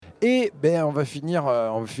Et on va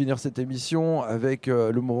finir cette émission avec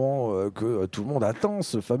le moment que tout le monde attend,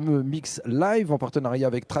 ce fameux mix live en partenariat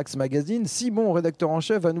avec Trax Magazine. Simon, rédacteur en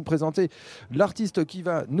chef, va nous présenter l'artiste qui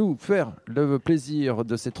va nous faire le plaisir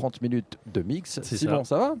de ces 30 minutes de mix. C'est Simon,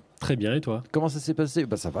 ça va ? Très bien, et toi ? Comment ça s'est passé ?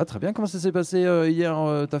 Ça va très bien. Comment ça s'est passé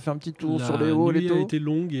hier ? T'as fait un petit tour sur les hauts, les les taux ? La nuit taux ? a été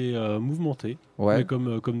longue et mouvementée, mais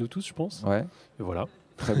comme nous tous, je pense. Ouais. Et voilà.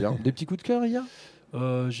 Très bien. Des petits coups de cœur hier ?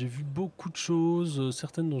 J'ai vu beaucoup de choses,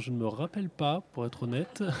 certaines dont je ne me rappelle pas, pour être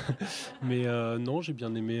honnête. Mais non, j'ai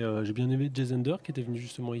bien aimé Jazzender qui était venu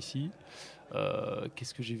justement ici.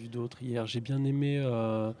 Qu'est-ce que j'ai vu d'autre hier ? J'ai bien aimé.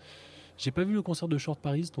 J'ai pas vu le concert de Short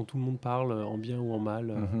Paris dont tout le monde parle en bien ou en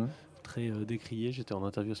mal, très décrié. J'étais en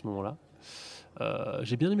interview à ce moment-là.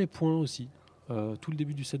 J'ai bien aimé Point aussi. Tout le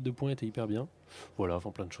début du set de Point était hyper bien. Voilà,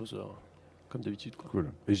 enfin plein de choses comme d'habitude, quoi.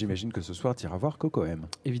 Cool. Et j'imagine que ce soir, tu iras voir Coco M.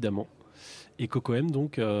 Évidemment. Et Coco M,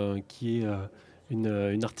 donc, qui est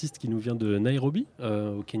une artiste qui nous vient de Nairobi,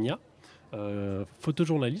 au Kenya,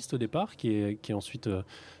 photojournaliste au départ, qui est ensuite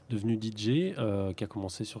devenue DJ, qui a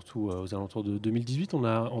commencé surtout aux alentours de 2018. On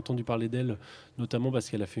a entendu parler d'elle, notamment parce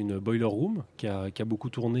qu'elle a fait une Boiler Room, qui a beaucoup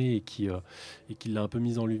tourné et qui l'a un peu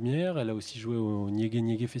mise en lumière. Elle a aussi joué au Nyege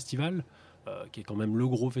Nyege Festival, qui est quand même le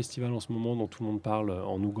gros festival en ce moment dont tout le monde parle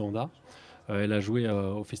en Ouganda. Elle a joué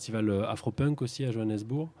au festival Afropunk aussi à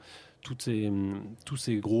Johannesburg. Tous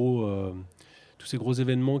ces gros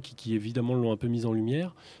événements qui évidemment l'ont un peu mise en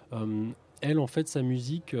lumière. Elle, en fait, sa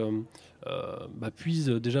musique puise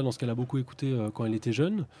déjà dans ce qu'elle a beaucoup écouté quand elle était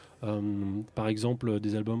jeune. Par exemple,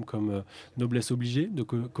 des albums comme Noblesse Obligée de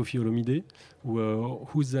Koffi Olomide ou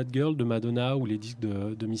Who's That Girl de Madonna ou les disques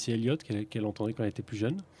de Missy Elliott qu'elle entendait quand elle était plus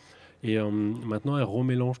jeune. Et maintenant, elle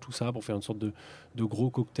remélange tout ça pour faire une sorte de gros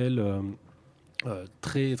cocktail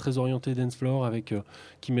très, très orienté dance floor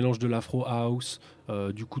qui mélange de l'afro house,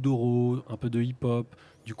 du kuduro, un peu de hip-hop,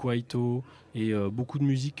 du kwaito et beaucoup de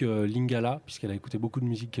musique lingala, puisqu'elle a écouté beaucoup de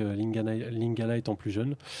musique lingala étant plus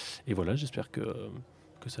jeune. Et voilà, j'espère que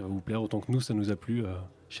ça va vous plaire autant que nous, ça nous a plu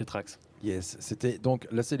chez Trax. Yes, c'était donc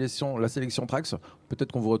la sélection Trax.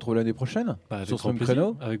 Peut-être qu'on vous retrouve l'année prochaine sur ce même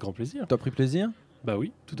créneau. Avec grand plaisir. T'as pris plaisir ? Bah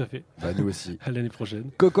oui, tout à fait. Bah nous aussi. À l'année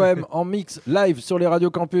prochaine. Coco M en mix live sur les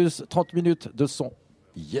radios campus, 30 minutes de son.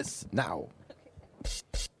 Yes, now.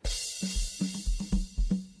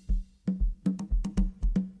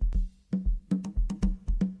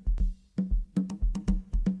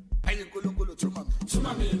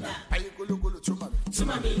 Chumamina, ayi Nkulunkulu chumami,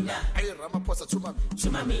 chumamina, ayi Ramaphosa chumami,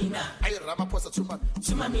 chumamina, ayi Ramaphosa chumami,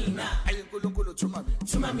 chumamina, ayi Nkulunkulu chumami,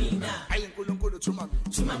 chumamina, ayi Nkulunkulu chumami,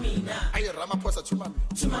 chumamina, ayi Ramaphosa chumami,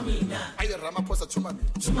 chumamina, ayi Ramaphosa chumami,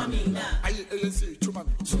 chumamina, ayi ANC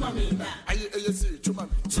chumami, chumamina, ayi ANC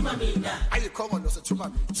chumami, chumamina, ayi Khongolo se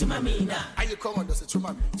chumami, chumamina, ayi Khongolo se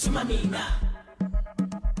chumami, chumamina.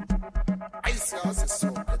 Ayi siyazi so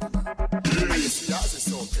pedena, ayi siyazi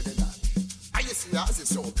so pedena. Siyazi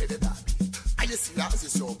so pedena, aye siyazi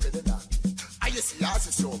so pedena, aye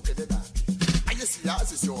siyazi so pedena, aye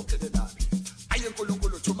siyazi so pedena, aye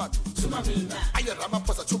Nkulunkulu chumami, chumamina, aye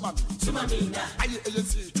Ramaphosa chumami, chumamina, aye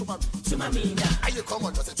ANC chumami, chumamina, aye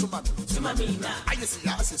Khongolo se chumami, chumamina, aye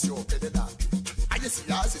siyazi so pedena, aye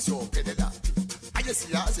siyazi so pedena, aye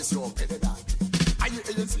siyazi so pedena. Aye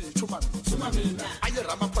ANC chumami, chumamina, aye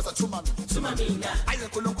Ramaphosa chumami, chumamina, aye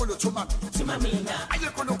Nkulunkulu chumami, chumamina, aye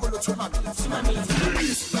Nkulunkulu chumami, chumamina,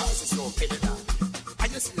 aye siyazi so pedena,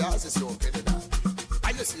 aye siyazi so pedena,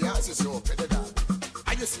 aye siyazi so pedena,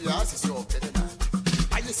 aye siyazi so pedena,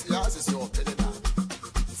 aye siyazi so pedena.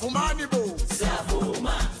 Fumani bo,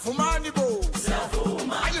 Savuma, Fumani bo,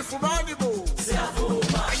 Savuma, aye Fumani bo,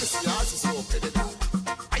 Savuma, aye siyazi so pedena,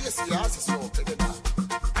 aye siyazi so pedena,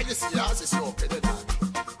 aye siyazi so pedena.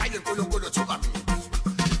 Aye Nkulunkulu chumami,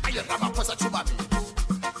 aye Ramaphosa chumami,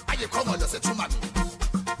 aye Khongolo se chumami.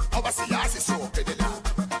 Oba siyazi so pedena,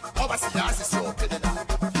 oba siyazi so pedena,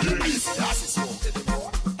 aye siyazi so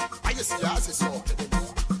pedena, aye siyazi so pedena,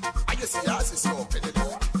 aye siyazi so pedena,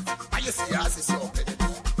 aye siyazi so pedena.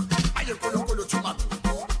 Aye Nkulunkulu chumami,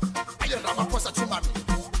 aye Ramaphosa chumami,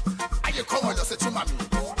 aye Khongolo se chumami,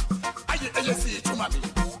 aye ANC chumami,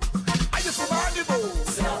 aye Fumani bo,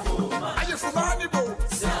 aye Fumani bo.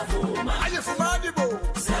 Aye Fumani bo,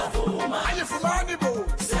 Savuma, aye Fumani bo,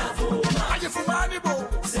 Savuma, aye Fumani bo,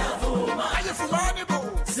 Savuma, aye Fumani bo,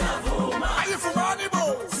 Savuma, aye Fumani bo,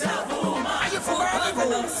 Savuma, aye Fumani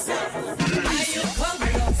bo, Savuma, aye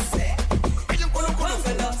Khongolo se, aye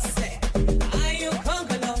Nkulunkulu se, aye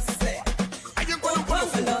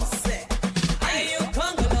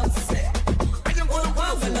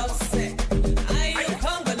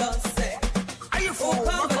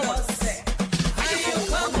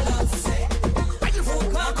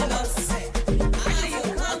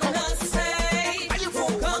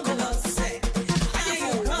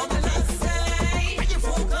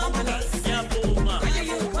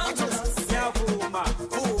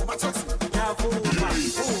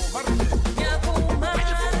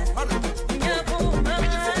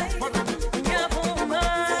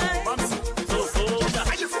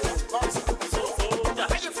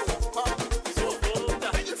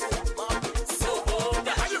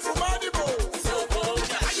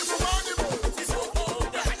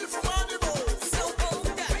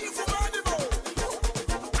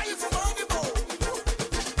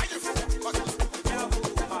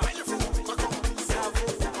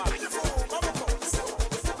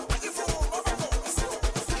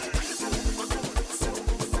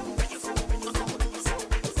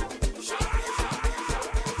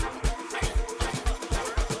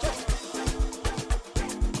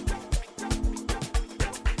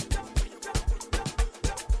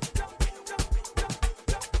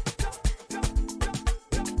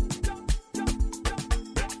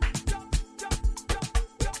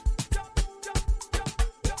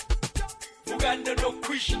and the no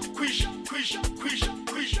quish, quish, quish, quish,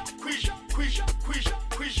 quish, quish, quish, quish,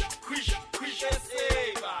 quish, quish, quish,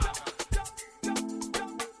 say,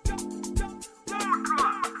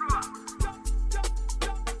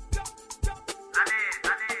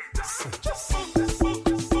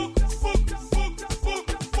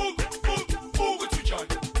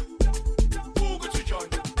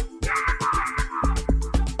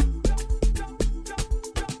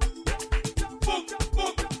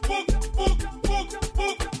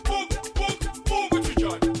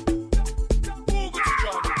 John.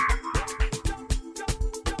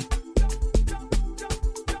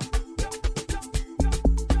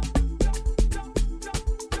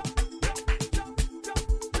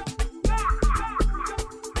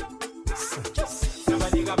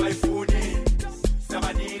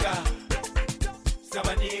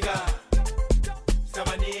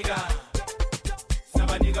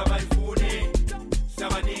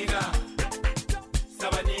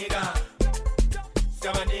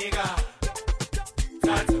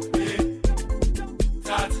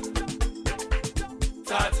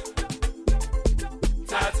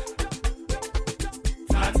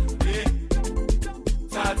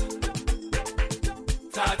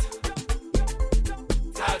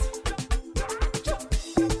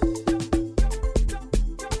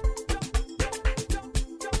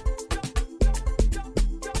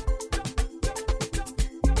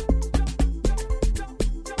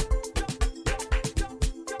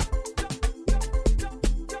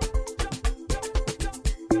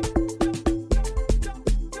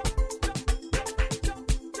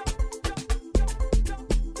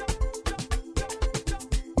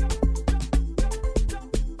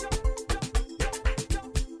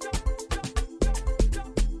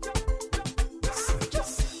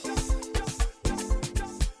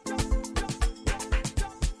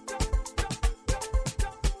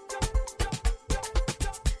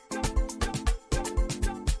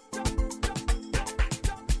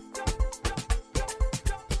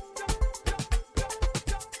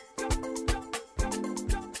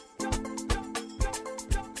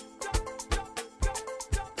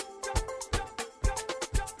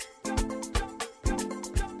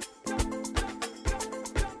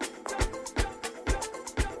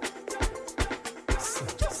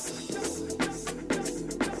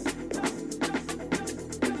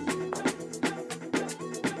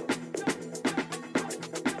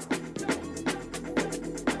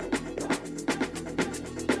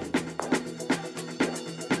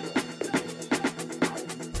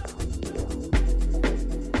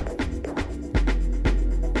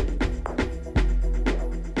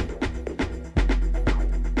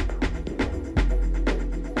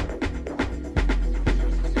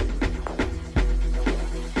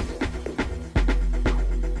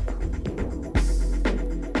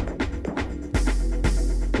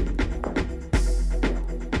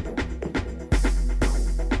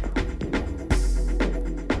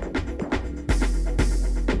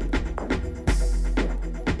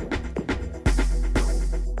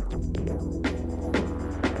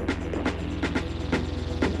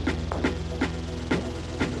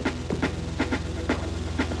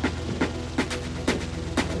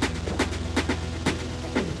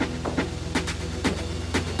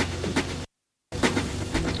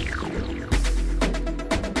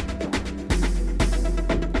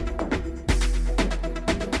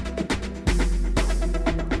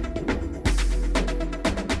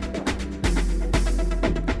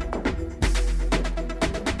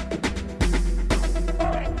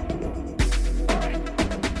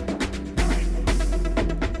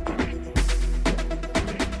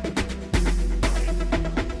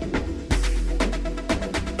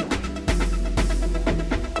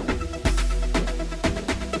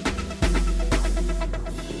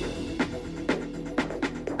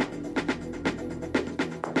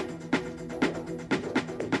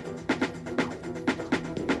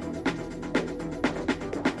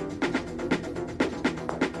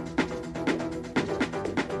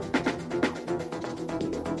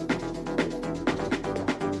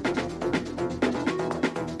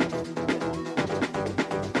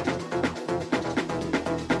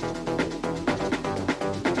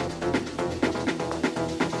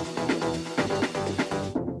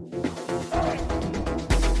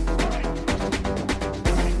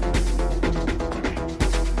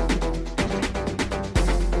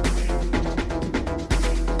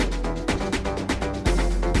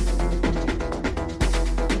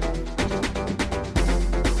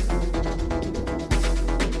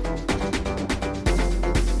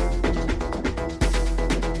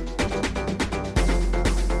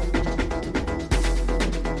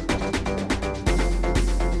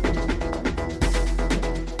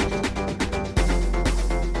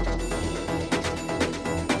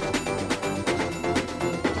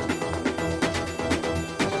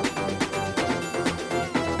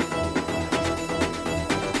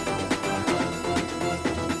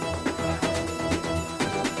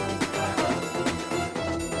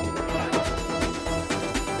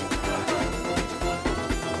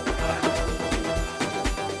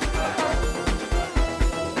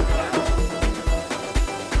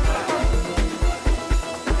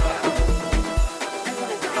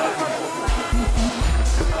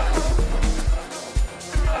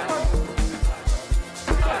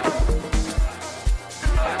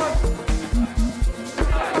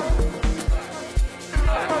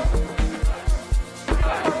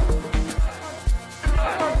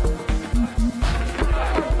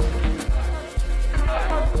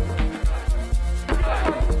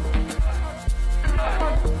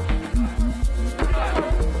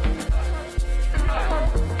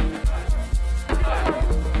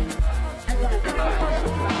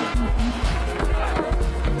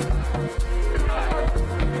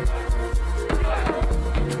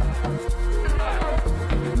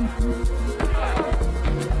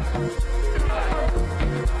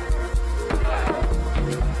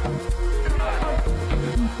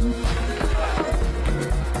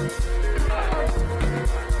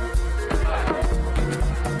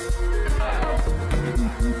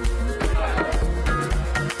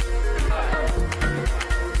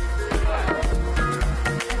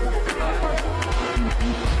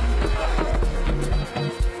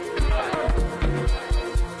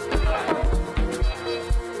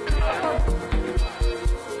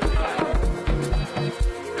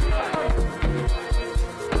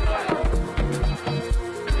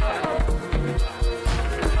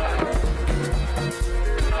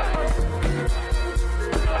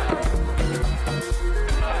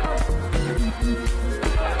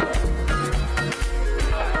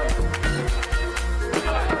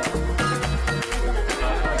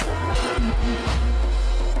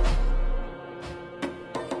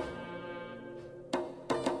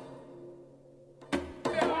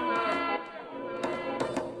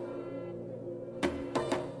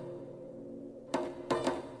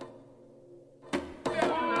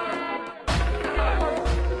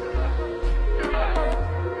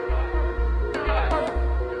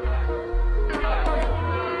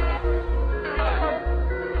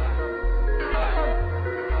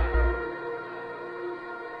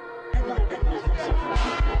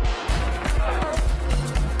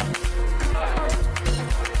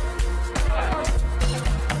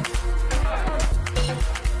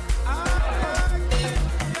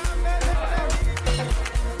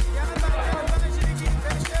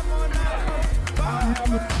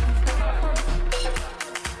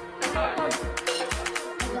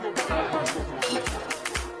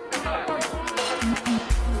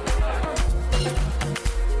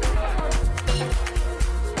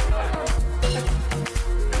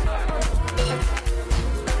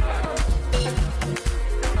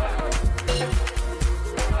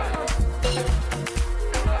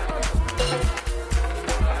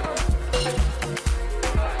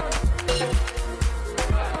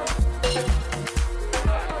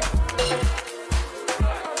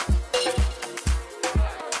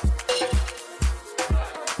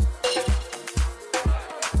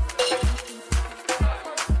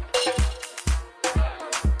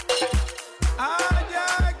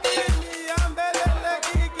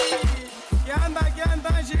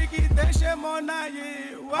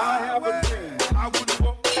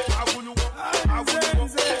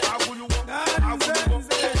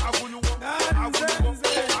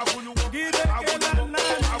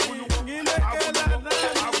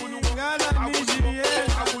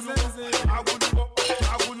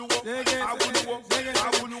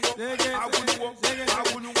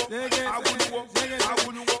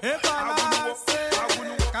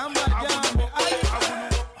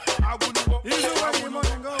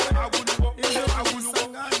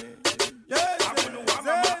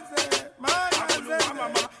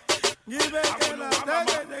 Give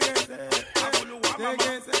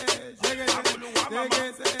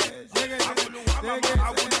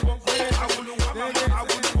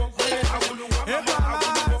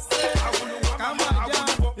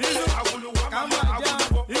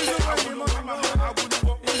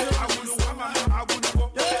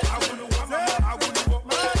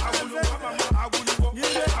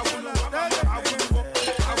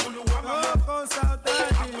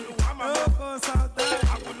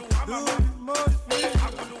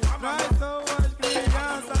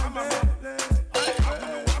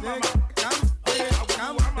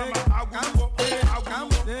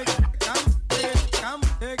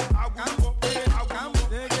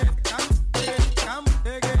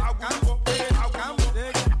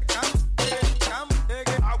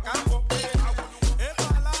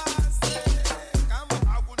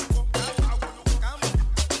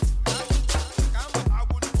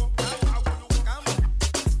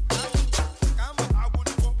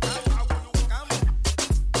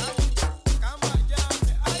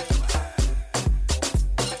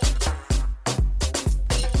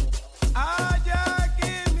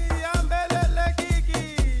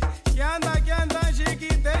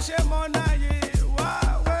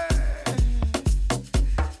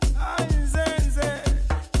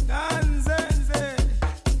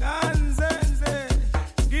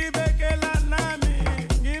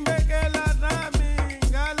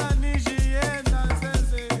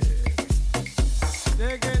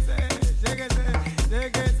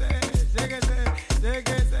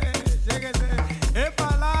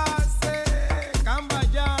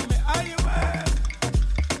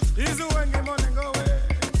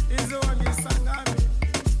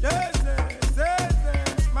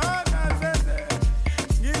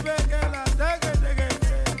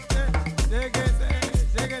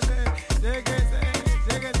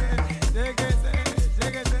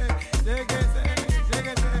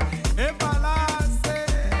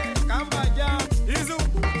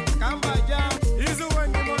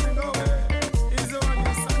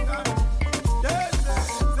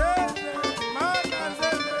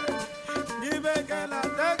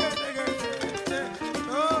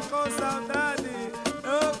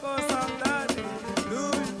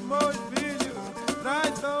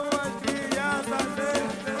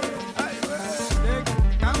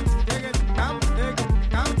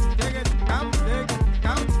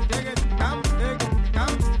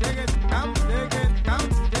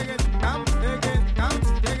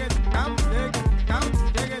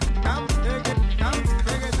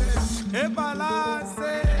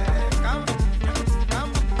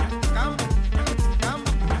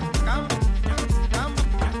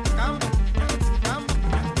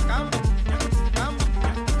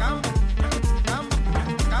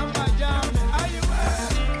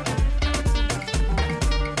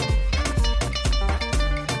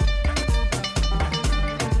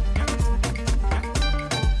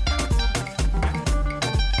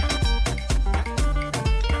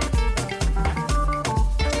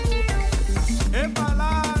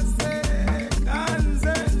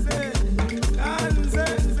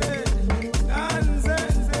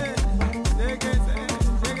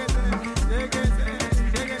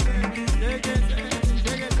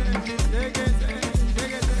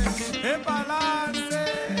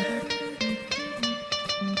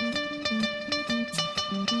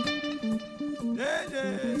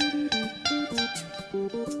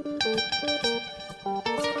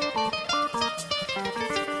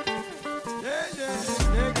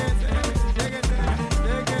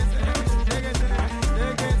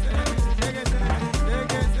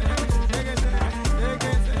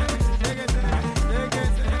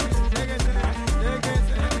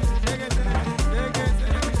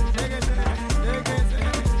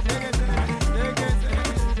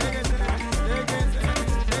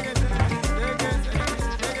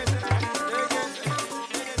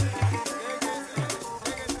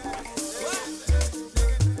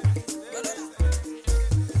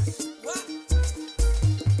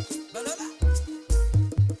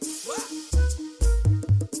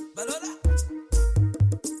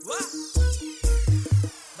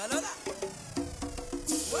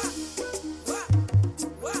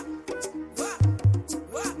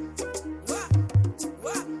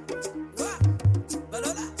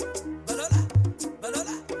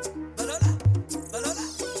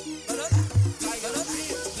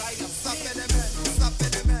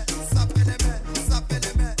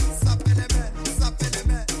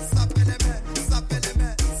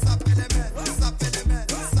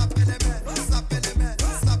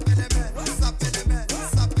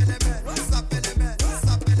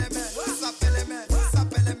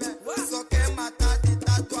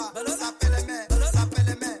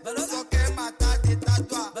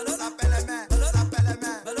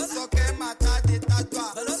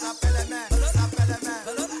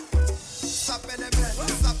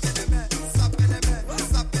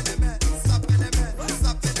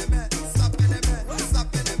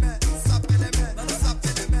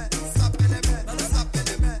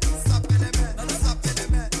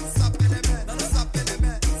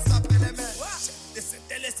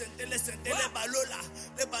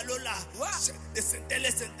balola.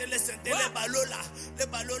 Descendele, balola. Le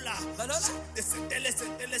balola. Descendele,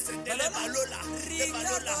 balola. Le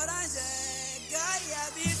balola.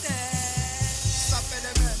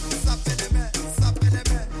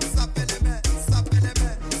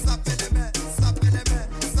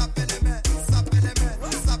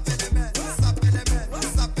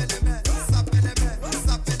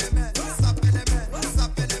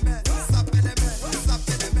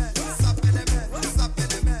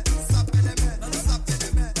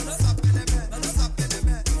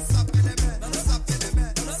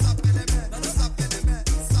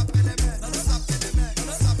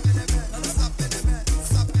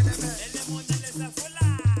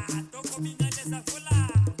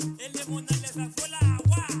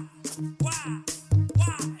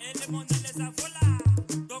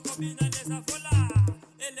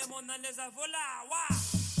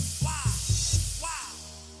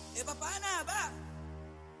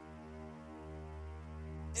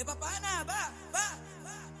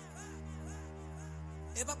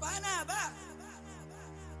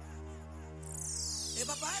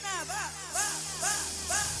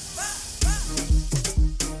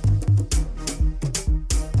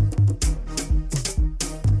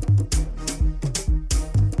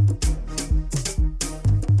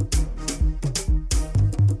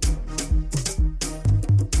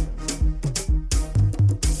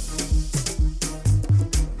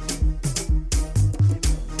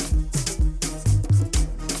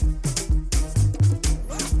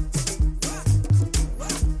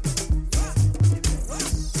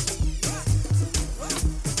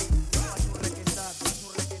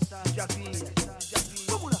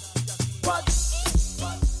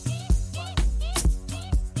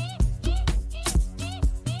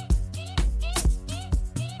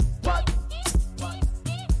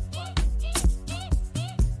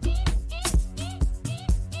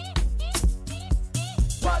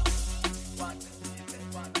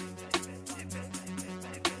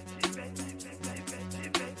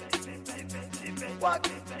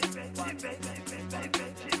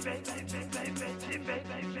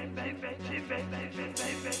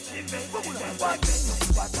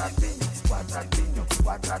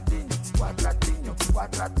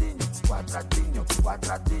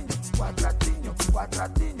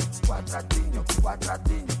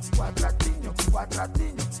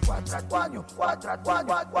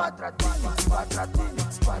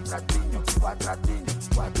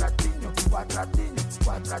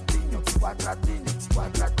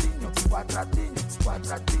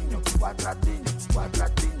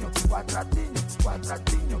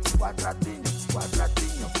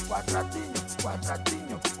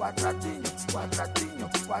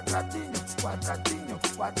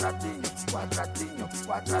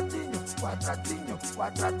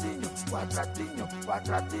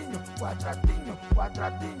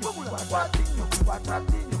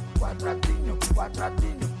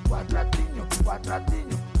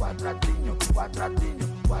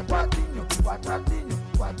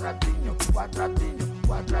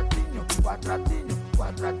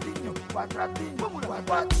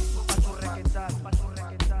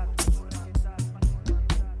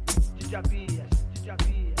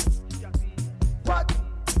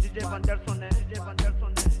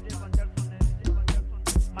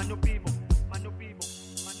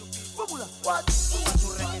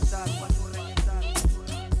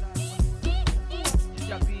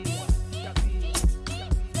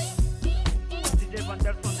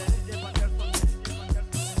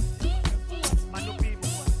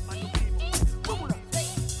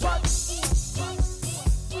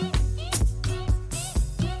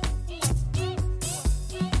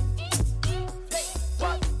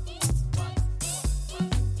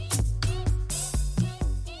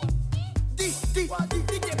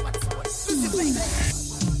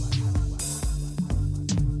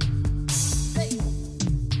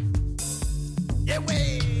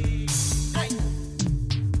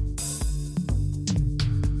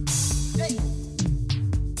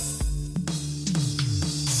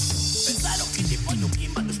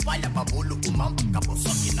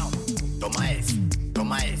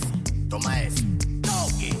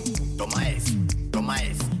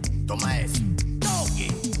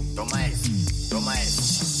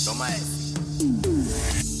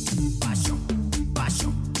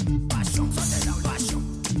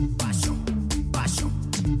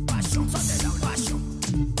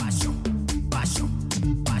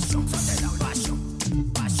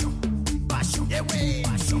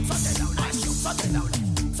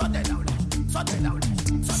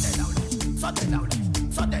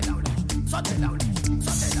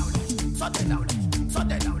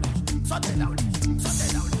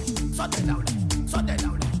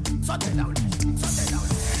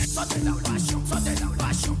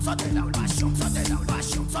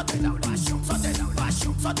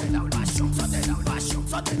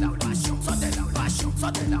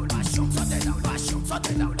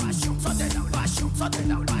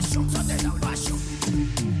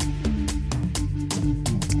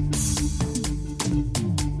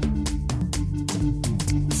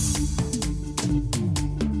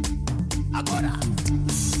 Agora,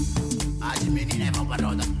 as meninas vão para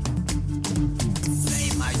roda.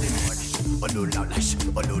 Vem mais demônios. Olulaulash,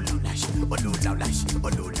 olulaulash, olulaulash,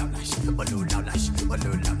 olulaulash, olulaulash,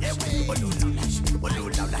 olulaulash, olulaulash,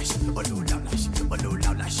 olulaulash, olulaulash,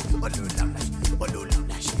 olulaulash, olulaulash,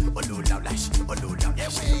 olulaulash, olulaulash,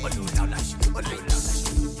 olulaulash, olulaulash, olulaulash.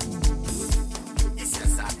 E cê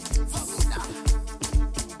sabe, vamos lá.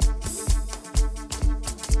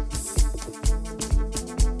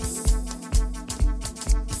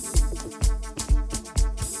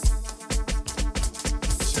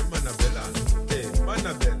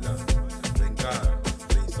 Manabella, vem cá,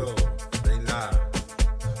 vem só, vem lá,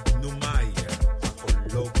 no Maia,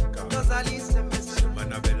 coloca.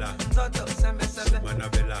 Manabella,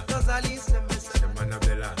 Manabella,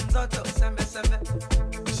 Manabella,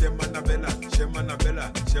 Shemanabella,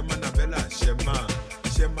 Shemanabella, Shemanabella, Shema,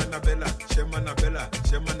 Shemanabella, Shemanabella,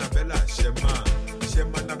 Shemanabella, Shema,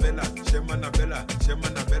 Shemanabella, Shemanabella,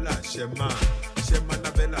 Shemanabella, Shema,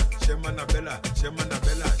 Shemanabella, Shemanabella,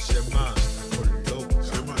 Shemanabella, Shema.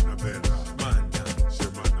 Shemanabella, Mana,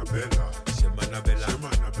 Shemanabella, Shemanabella,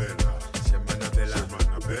 Shemanabella, Shemanabella,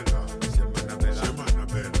 Shemanabella, Shemanabella,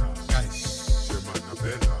 Shemanabella, guys,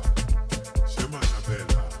 Shemanabella,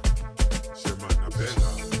 Shemanabella, Shemanabella,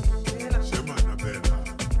 Shemanabella,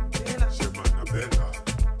 Shemanabella, Shemanabella,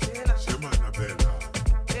 Shemanabella,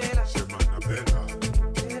 Shemanabella,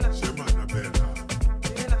 Shemanabella,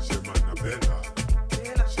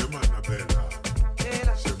 Shemanabella,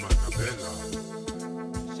 Shemanabella.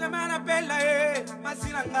 Shemana bella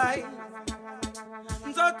masina ngai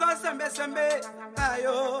nzoto sembe sembe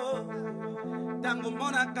ayo tangu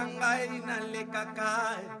mona kangai na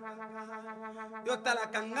lekakai yotala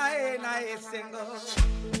kangai na esengo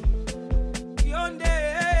yonde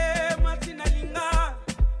masina linga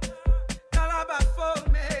talaba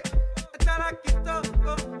fome tala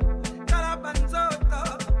kitoko tala banzoto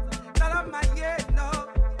tala mayeno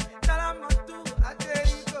tala motu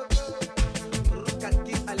adeiko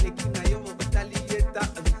Kaki aleki na yo mobitali yeta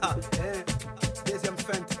deuxième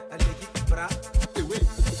feinte aleki bra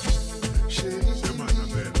Chérie,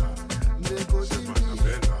 Shemanabella,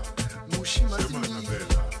 Shemanabella, Shemanabella, Shemanabella,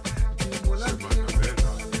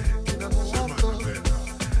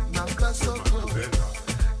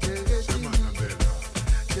 Shemanabella,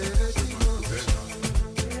 Shemanabella,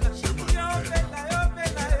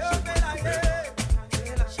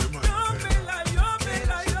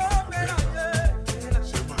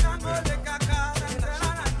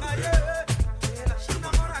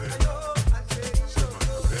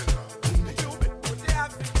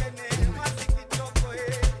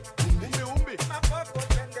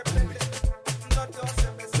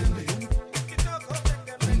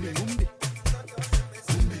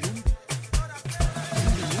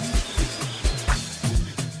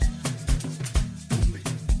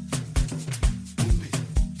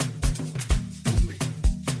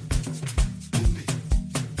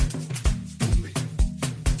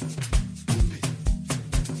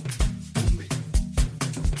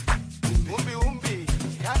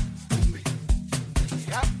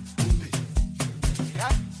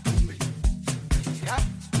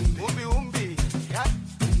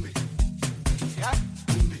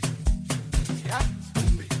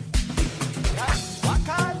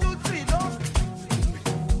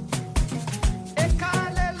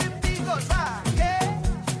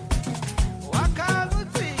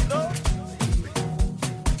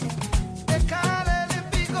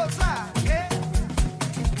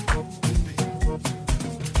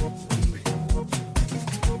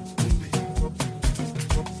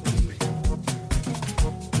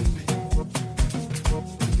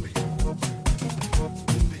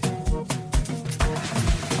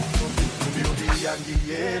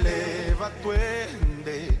 Yangiele va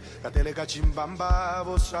twende katele kachimbamba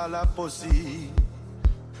bosala posi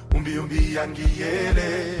umbi umbi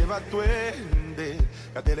yangiele va twende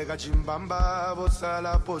katele kachimbamba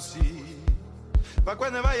bosala posi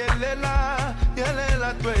bakwene bayelela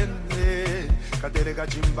yelela twende katele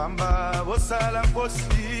kachimbamba bosala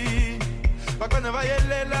posi bakwene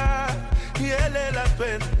bayelela yelela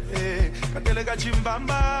twende katele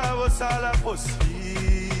kachimbamba bosala posi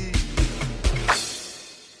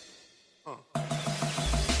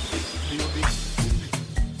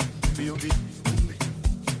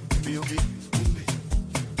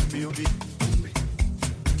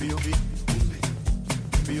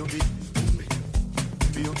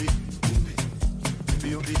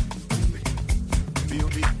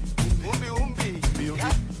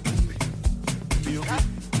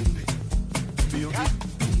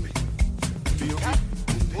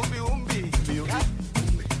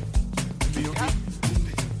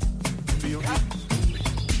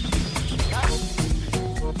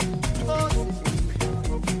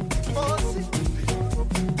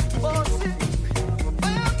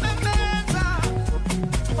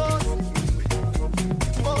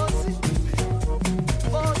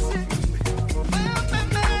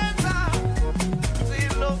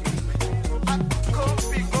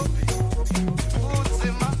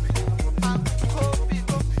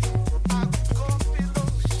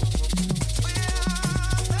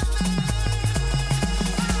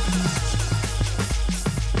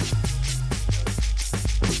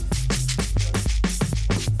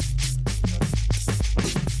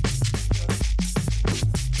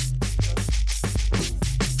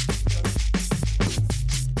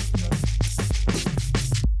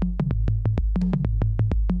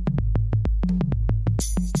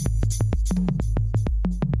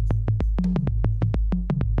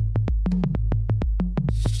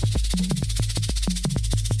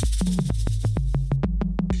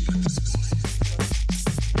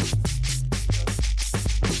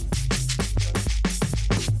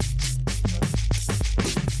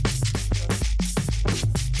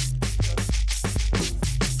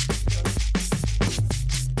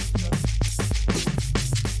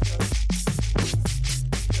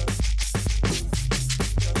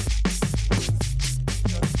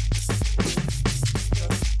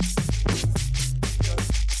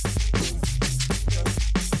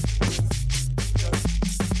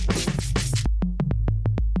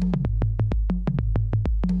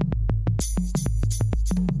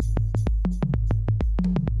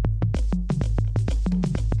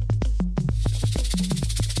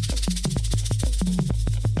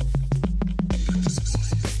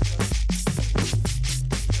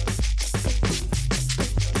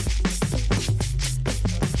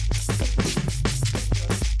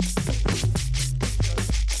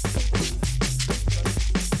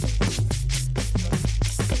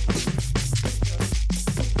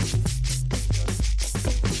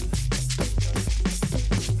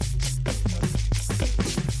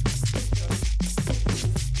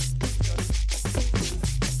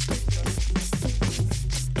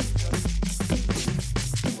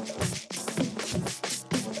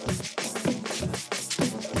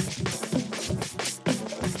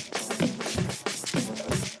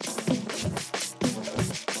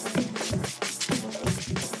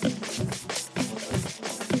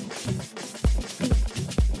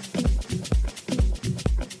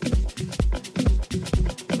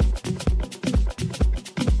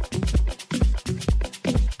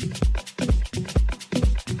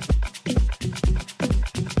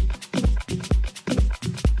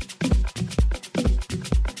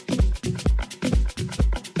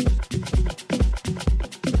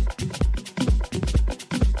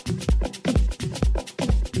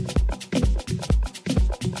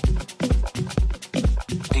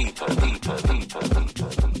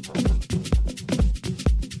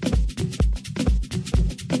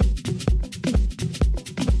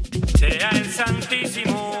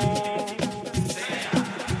Santísimo,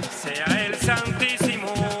 sea el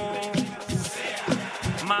Santísimo,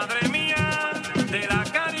 Madre mía de la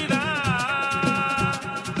caridad,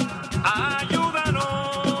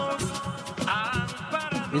 ayúdanos a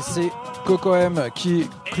ampararnos. Et c'est Coco M qui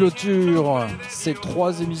clôture ces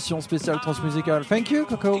 3 émissions spéciales transmusicales. Thank you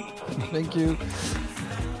Coco, thank you.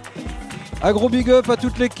 Un gros big up à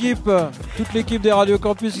toute l'équipe des Radio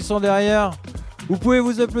Campus qui sont derrière. Vous pouvez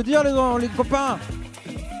vous applaudir les copains.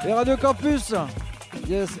 Les Radio Campus.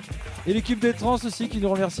 Yes. Et l'équipe des trans aussi qui nous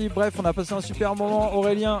remercie. Bref, on a passé un super moment.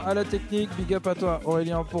 Aurélien à la technique. Big up à toi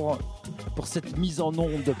Aurélien pour cette mise en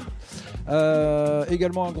onde.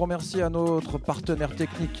 Également un grand merci à notre partenaire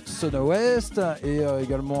technique Sono West et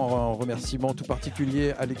également un remerciement tout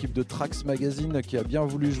particulier à l'équipe de Trax Magazine qui a bien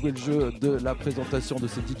voulu jouer le jeu de la présentation de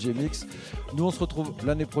ces DJ Mix. Nous on se retrouve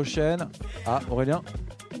l'année prochaine. Aurélien.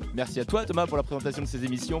 Merci à toi Thomas pour la présentation de ces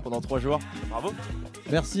émissions pendant 3 jours. Bravo.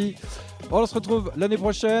 Merci. On se retrouve l'année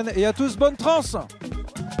prochaine et à tous bonne trans.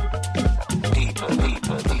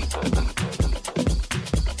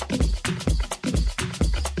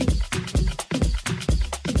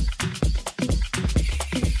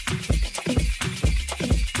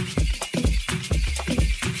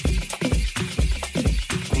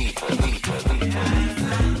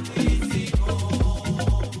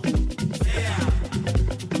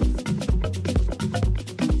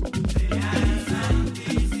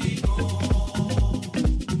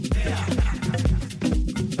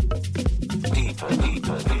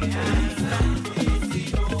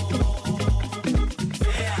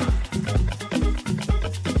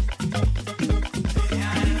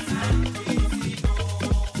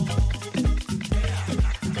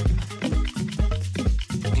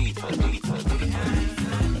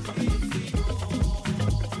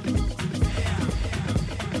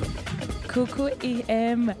 Coco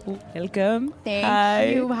EM. Welcome. Thank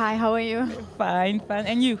Hi. you. Hi, how are you? Fine.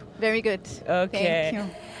 And you? Very good. Ok. Thank you.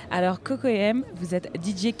 Alors, Coco EM, vous êtes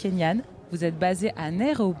DJ kenyan. Vous êtes basé à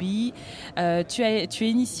Nairobi. Tu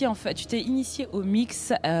t'es initié au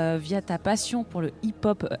mix via ta passion pour le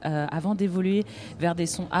hip-hop avant d'évoluer vers des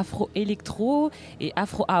sons afro-électro et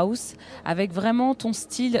afro-house, avec vraiment ton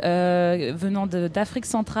style venant d'Afrique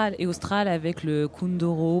centrale et australe avec le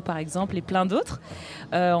kundoro par exemple et plein d'autres.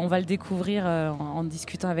 On va le découvrir en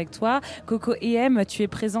discutant avec toi. Coco EM, tu es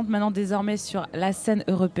présente maintenant désormais sur la scène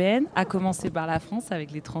européenne, à commencer par la France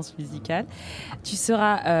avec les transmusicales. Tu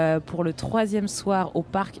seras pour le 3e soir au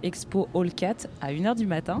Parc Expo Hall 4 à 1h du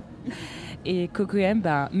matin. Et Coco EM,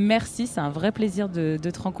 merci, c'est un vrai plaisir de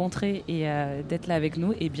te rencontrer et d'être là avec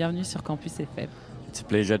nous et bienvenue sur Campus FM. It's a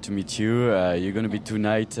pleasure to meet you. You're going to be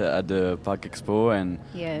tonight at the Park Expo, and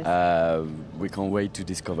Yes. we can't wait to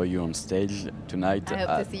discover you on stage tonight. I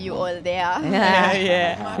hope to see you all there.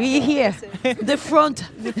 Yeah. We here, the front.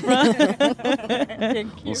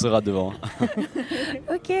 On sera devant.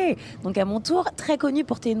 Ok, donc à mon tour, très connu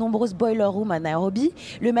pour tes nombreuses boiler rooms à Nairobi,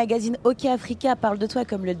 le magazine OK Africa parle de toi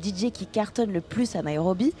comme le DJ qui cartonne le plus à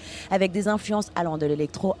Nairobi, avec des influences allant de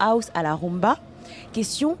l'électro house à la rumba.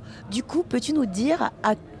 Question, du coup, peux-tu nous dire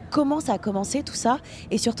comment ça a commencé tout ça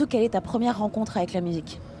et surtout quelle est ta première rencontre avec la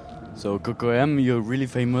musique? So Coco M, you're really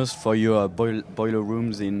famous for your boiler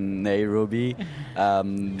rooms in Nairobi.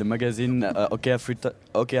 The magazine OK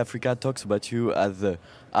Africa talks about you as the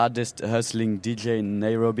hardest hustling DJ in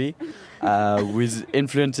Nairobi, with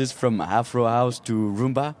influences from Afro House to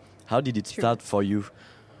Rumba. How did it start for you?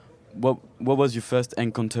 What was your first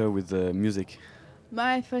encounter with music?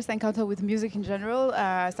 My first encounter with music in general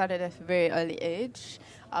started at a very early age.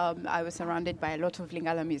 I was surrounded by a lot of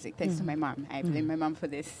Lingala music, thanks to my mom. I blame my mom for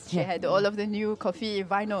this. She had all of the new coffee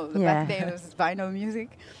vinyl. Back then it was vinyl music.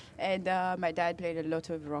 And my dad played a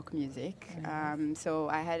lot of rock music. So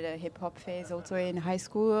I had a hip-hop phase also in high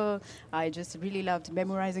school. I just really loved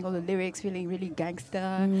memorizing all the lyrics, feeling really gangster.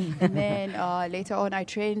 And then later on, I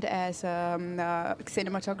trained as a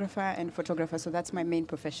cinematographer and photographer. So that's my main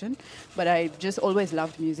profession. But I just always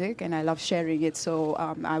loved music and I love sharing it. So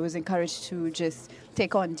I was encouraged to just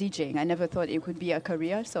take on DJing. I never thought it could be a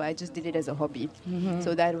career, so I just did it as a hobby.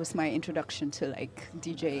 So that was my introduction to like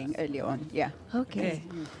DJing early on. Yeah. Ok.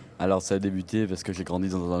 Alors ça a débuté parce que j'ai grandi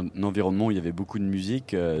dans un environnement où il y avait beaucoup de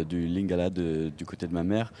musique, du Lingala du côté de ma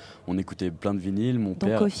mère. On écoutait plein de vinyles. Mon Donc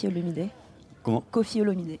père. Koffi Olomide. Comment? Koffi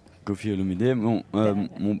Olomide. Koffi Olomide.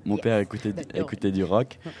 Mon père écoutait du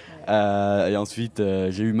rock. Et ensuite,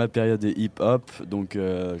 j'ai eu ma période de hip-hop. Donc,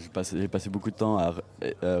 j'ai passé beaucoup de temps à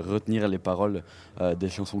retenir les paroles des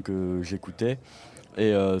chansons que j'écoutais.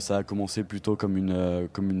 Et ça a commencé plutôt comme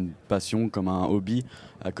une passion, comme un hobby,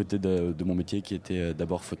 à côté de mon métier qui était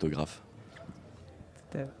d'abord photographe.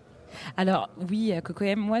 Alors oui, Coco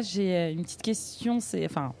M, moi j'ai une petite question.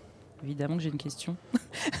 Évidemment que j'ai une question.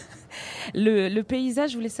 Le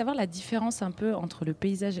paysage, je voulais savoir la différence un peu entre le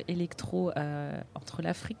paysage électro entre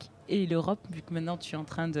l'Afrique et l'Europe, vu que maintenant tu es en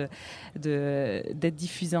train d'être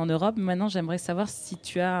diffusé en Europe. Maintenant, j'aimerais savoir si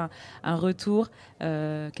tu as un retour,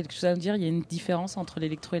 quelque chose à me dire. Il y a une différence entre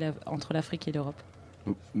l'électro et entre l'Afrique et l'Europe.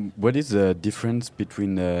 What is the difference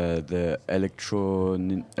between the electro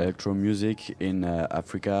music in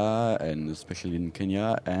Africa and especially in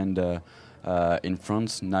Kenya and in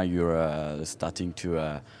France? Now you're starting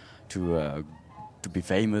to be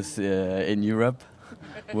famous in Europe.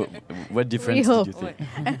 What difference did you think?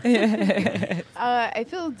 I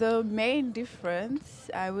feel the main difference,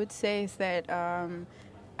 I would say, is that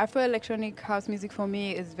Afro-electronic house music for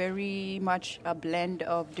me is very much a blend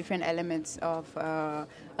of different elements of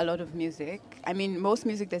a lot of music. I mean, most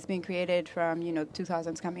music that's being created from,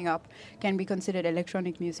 2000s coming up can be considered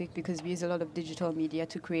electronic music because we use a lot of digital media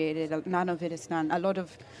to create it. None of it is done. A lot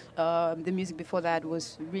of the music before that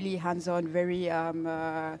was really hands-on, very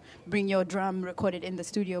bring your drum, record it in the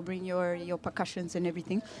studio, bring your percussions and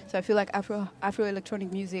everything. So I feel like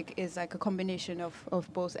Afro-electronic music is like a combination of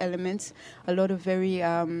both elements. A lot of very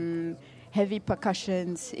heavy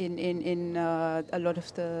percussions in a lot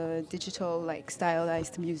of the digital, like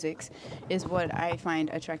stylized musics is what I find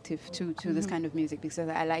attractive to this kind of music, because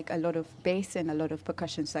I like a lot of bass and a lot of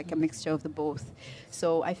percussions, like a mixture of the both.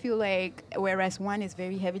 So I feel like whereas one is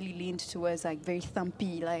very heavily leaned towards like very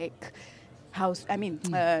thumpy, like house,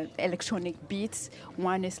 electronic beats,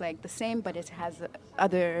 one is like the same, but it has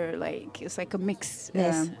other, like, it's like a mix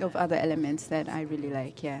of other elements that I really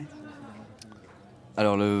like, yeah.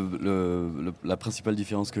 Alors la principale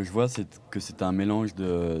différence que je vois, c'est que c'est un mélange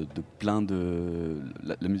de plein de...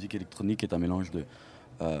 La musique électronique est un mélange de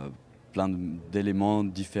plein d'éléments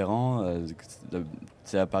différents.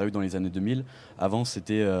 C'est apparu dans les années 2000. Avant,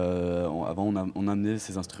 on amenait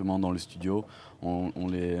ces instruments dans le studio, on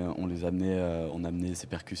amenait ces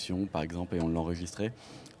percussions, par exemple, et on l'enregistrait.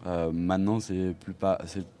 Maintenant, c'est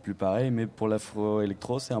plus pareil, mais pour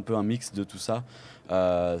l'afro-électro, c'est un peu un mix de tout ça.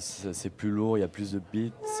 C'est plus lourd, il y a plus de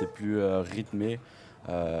beats, c'est plus rythmé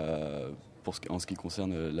en ce qui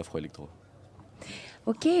concerne l'afro-électro.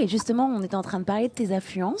 Ok, justement, on était en train de parler de tes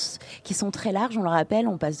influences qui sont très larges, on le rappelle,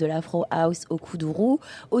 on passe de l'afro house au kuduro,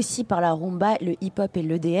 aussi par la rumba, le hip-hop et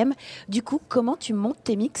l'EDM. Du coup, comment tu montes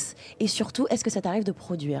tes mix et surtout, est-ce que ça t'arrive de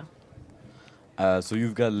produire? So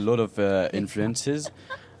you've got a lot of influences.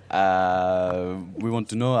 We want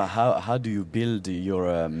to know how do you build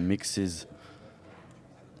your mixes?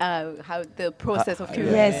 How the process of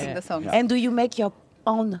creating the songs. And do you make your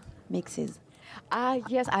own mixes?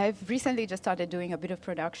 Yes, I've recently just started doing a bit of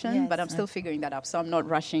production, but I'm still figuring that out. So I'm not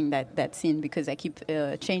rushing that scene because I keep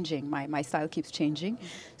changing. My style keeps changing.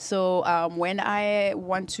 So when I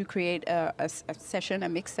want to create a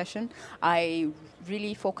mix session, I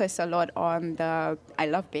really focus a lot on I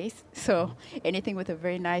love bass. So anything with a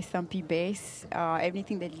very nice thumpy bass,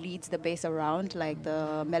 anything that leads the bass around, like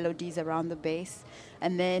the melodies around the bass.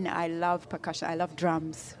 And then I love percussion. I love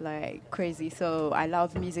drums like crazy. So I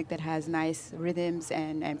love music that has nice rhythms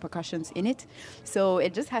and percussions in it. So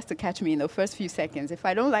it just has to catch me in the first few seconds. If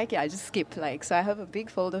I don't like it, I just skip. So I have a big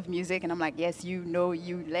folder of music and I'm like, yes, you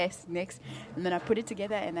less, next. And then I put it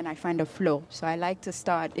together and then I find a flow. So I like to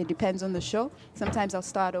start, it depends on the show. Sometimes I'll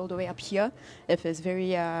start all the way up here if it's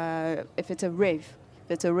if it's a rave.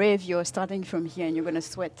 If it's a rave, you're starting from here and you're going to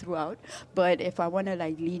sweat throughout. But if I want to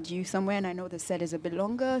lead you somewhere and I know the set is a bit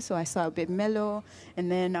longer, so I start a bit mellow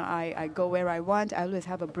and then I go where I want. I always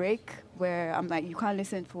have a break where I'm like, you can't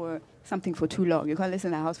listen for something for too long. You can't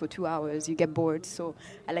listen to the house for 2 hours. You get bored. So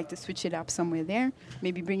I like to switch it up somewhere there.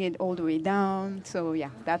 Maybe bring it all the way down. So yeah,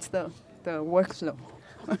 that's the workflow.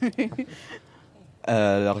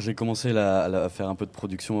 Alors j'ai commencé à faire un peu de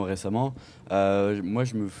production récemment. Moi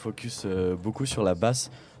je me focus beaucoup sur la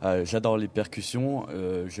basse. J'adore les percussions.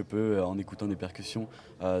 Je peux en écoutant des percussions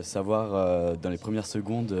savoir dans les premières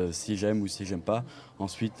secondes si j'aime ou si j'aime pas.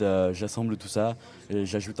 Ensuite j'assemble tout ça et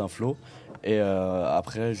j'ajoute un flow. Et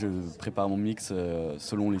après je prépare mon mix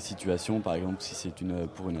selon les situations. Par exemple si c'est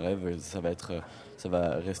pour une rêve, ça va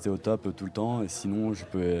rester au top tout le temps. Et sinon je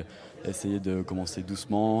peux essayer de commencer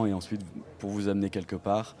doucement et ensuite pour vous amener quelque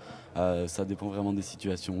part. Ça dépend vraiment des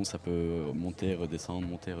situations. Ça peut monter, redescendre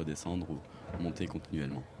ou monter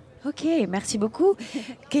continuellement. Ok, merci beaucoup.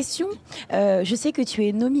 Question, je sais que tu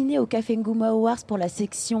es nominé au Café Nguma Awards pour la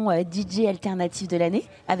section DJ alternative de l'année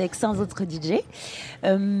avec 5 autres DJ.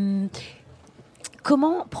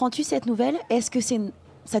 Comment prends-tu cette nouvelle? Est-ce que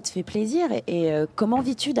ça te fait plaisir et comment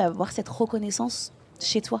vis-tu d'avoir cette reconnaissance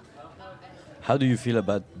chez toi? How do you feel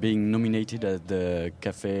about being nominated at the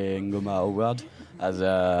Café Ngoma Award as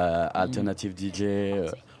an alternative DJ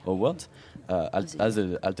award? As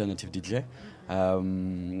an alternative DJ, how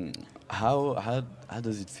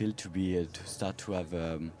does it feel to start to have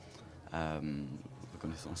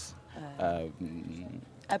reconnaissance?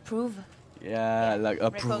 Approve. Yeah, like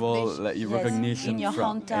approval, like recognition in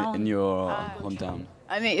your hometown.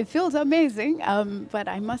 I mean, it feels amazing, but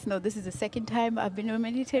I must know this is the second time I've been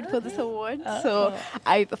nominated for this award. So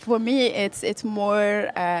for me, it's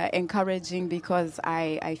more encouraging because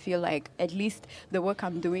I feel like at least the work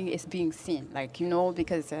I'm doing is being seen.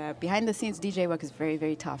 Because behind the scenes, DJ work is very,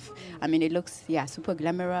 very tough. I mean, it looks, super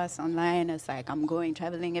glamorous online. It's like I'm going,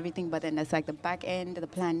 traveling, everything. But then it's like the back end, the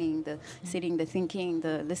planning, the sitting, the thinking,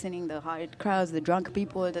 the listening, the hard crowds, the drunk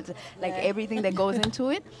people, everything that goes into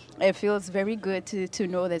it. It feels very good to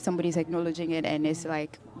know that somebody's acknowledging it and is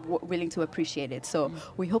willing to appreciate it. So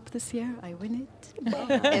we hope this year I win it.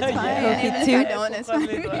 It's fine. It's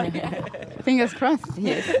fine. Fingers crossed.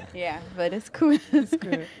 Yes. Yeah, but it's cool. It's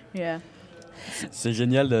cool. Yeah. C'est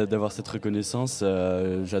génial d'avoir cette reconnaissance,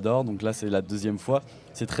 j'adore. Donc là, c'est la 2e fois.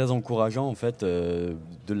 C'est très encourageant en fait de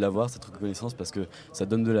l'avoir, cette reconnaissance, parce que ça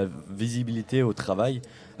donne de la visibilité au travail.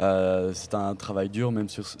 C'est un travail dur, même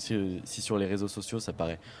si sur les réseaux sociaux ça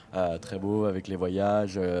paraît très beau avec les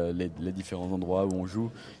voyages, les différents endroits où on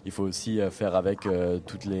joue. Il faut aussi faire avec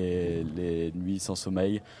toutes les nuits sans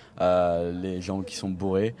sommeil, les gens qui sont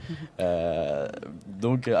bourrés.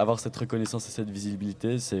 Donc avoir cette reconnaissance et cette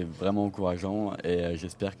visibilité, c'est vraiment encourageant et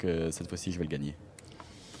j'espère que cette fois-ci je vais le gagner.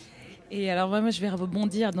 Et alors moi je vais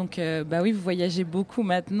rebondir, donc oui, vous voyagez beaucoup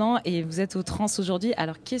maintenant et vous êtes au Trans aujourd'hui.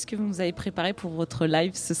 Alors qu'est-ce que vous nous avez préparé pour votre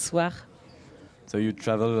live ce soir? So you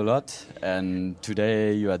travel a lot, and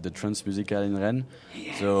today you had the Trans Musical in Rennes.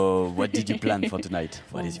 So what did you plan for tonight?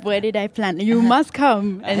 Where did I plan? You must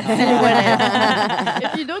come and see what I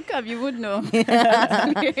If you don't come, you would know.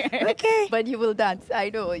 Okay. But you will dance. I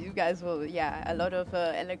know you guys will. Yeah, a lot of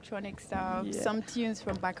electronic stuff, some tunes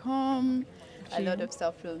from back home. A lot of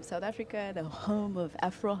stuff from South Africa, the home of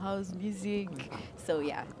Afro house music. So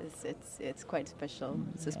yeah, it's quite special.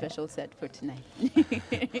 It's a special set for tonight.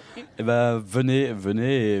 Eh ben, venez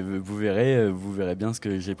et vous verrez bien ce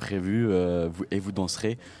que j'ai prévu et vous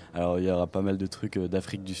danserez. Alors il y aura pas mal de trucs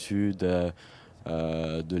d'Afrique du Sud, de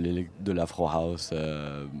l'Afro House.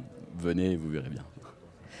 Venez et vous verrez bien.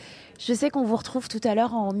 Je sais qu'on vous retrouve tout à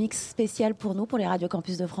l'heure en mix spécial pour nous, pour les Radio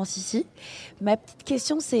Campus de France ici. Ma petite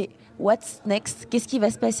question, c'est what's next? Qu'est-ce qui va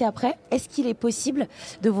se passer après? Est-ce qu'il est possible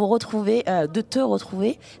de vous retrouver, de te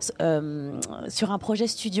retrouver sur un projet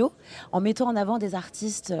studio en mettant en avant des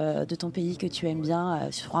artistes de ton pays que tu aimes bien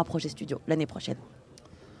sur un projet studio l'année prochaine?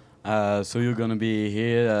 So you're gonna be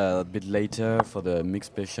here a bit later for the mix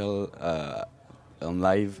special on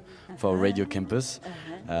live for Radio Campus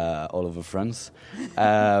all over France.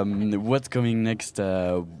 What's coming next?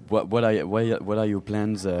 What are your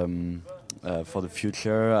plans for the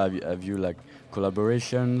future? Have you like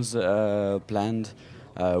collaborations planned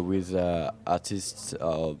with artists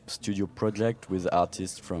or studio project with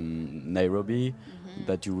artists from Nairobi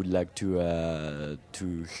that you would like to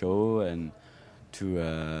show and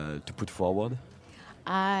to put forward?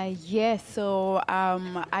 Yes, so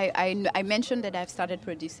I mentioned that I've started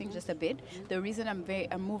producing just a bit. The reason I'm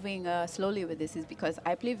moving slowly with this is because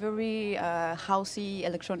I play very housey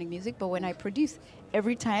electronic music, but when I produce,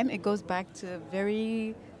 every time it goes back to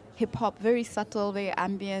very hip-hop, very subtle, very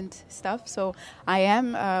ambient stuff. So I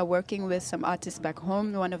am working with some artists back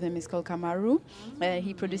home. One of them is called Kamaru.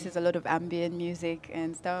 He produces a lot of ambient music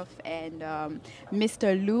and stuff. And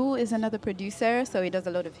Mr. Lou is another producer, so he does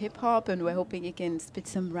a lot of hip-hop, and we're hoping he can spit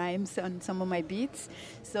some rhymes on some of my beats.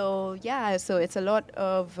 So yeah, so it's a lot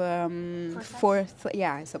of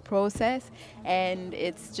it's a process, and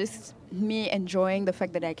it's just me enjoying the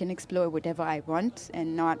fact that I can explore whatever I want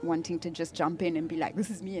and not wanting to just jump in and be like, this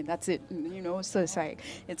is me and that's it, you know. So it's like,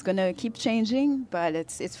 it's gonna keep changing, but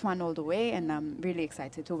it's fun all the way, and I'm really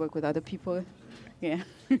excited to work with other people. Yeah.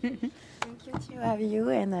 Thank you to have you,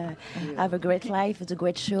 and have a great life. It's a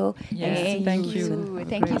great show. Yeah, thank you.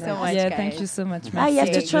 Thank you so much, Yeah, guys. thank you so much. Ah, you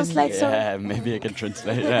have to translate, so. Yeah, maybe I can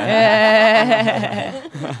translate.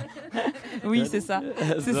 Oui, c'est ça.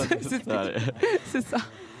 C'est ça.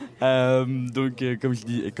 Donc, comme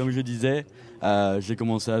je disais, j'ai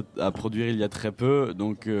commencé à produire il y a très peu.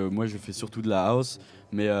 Donc, moi, je fais surtout de la house.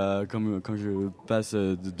 Mais quand je passe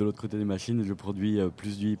de l'autre côté des machines, je produis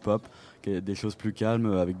plus du hip-hop, des choses plus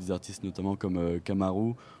calmes, avec des artistes notamment comme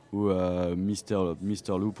Kamaru ou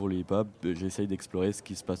Mr. Lou pour le hip-hop. J'essaye d'explorer ce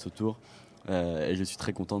qui se passe autour. Et je suis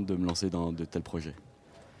très contente de me lancer dans de tels projets.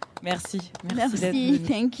 Merci. Merci.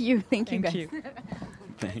 Thank you. Thank you, guys.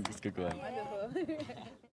 Thanks, Coco.